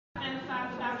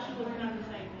was an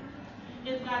understatement.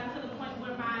 It's gotten to the point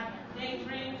where my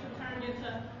daydreams have turned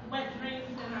into wet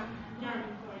dreams, and I'm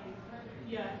yearning for you.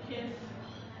 Yeah, kiss,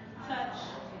 touch,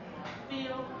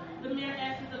 feel the mere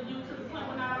essence of you, to the point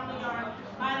where not only our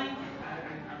bodies,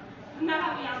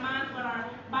 not only our minds, but our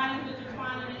bodies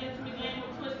intertwine in an intimate game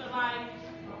of twister like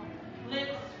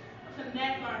lips to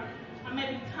neck, or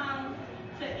maybe tongue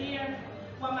to ear,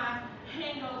 while my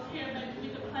hand goes here, baby. We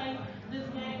could play this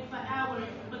game for hours,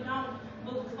 but don't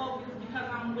lose focus because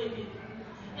I'm wicked.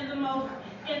 In the most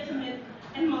intimate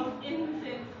and most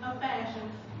innocent of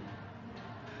fashions.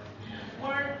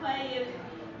 Wordplay is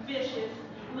vicious.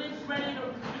 Lips ready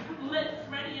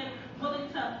and willing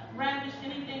to ravish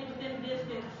anything within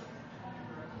distance.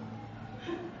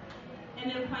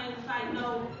 And in plain sight,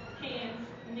 no hands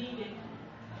needed.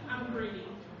 I'm greedy.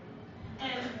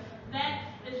 And that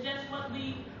is just what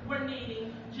we were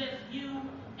needing. Just you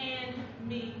and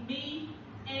me. Me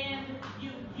and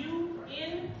you. You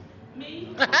in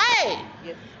me. Hey!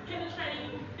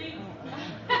 Penetrating deep,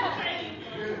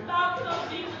 penetrating thoughts so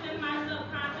deep within my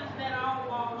subconscious that all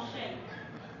walls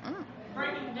shake.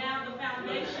 Breaking down the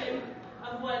foundation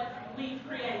of what we've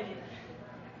created.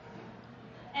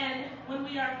 And when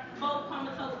we are both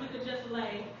comatose, we could just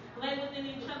lay within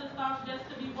each other's thoughts, just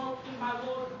to be woken by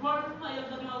wordplay of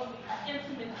the most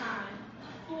intimate kind.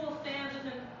 Full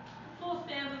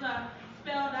stanzas are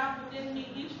spelled out within me,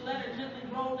 each letter gently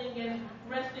rolling and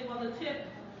resting on the tip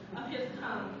of his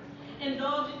tongue.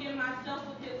 Indulging in myself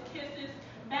with his kisses,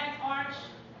 back arch,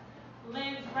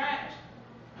 legs wrapped,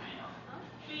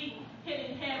 feet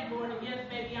hitting headboard, and yes,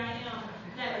 baby, I am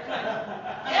that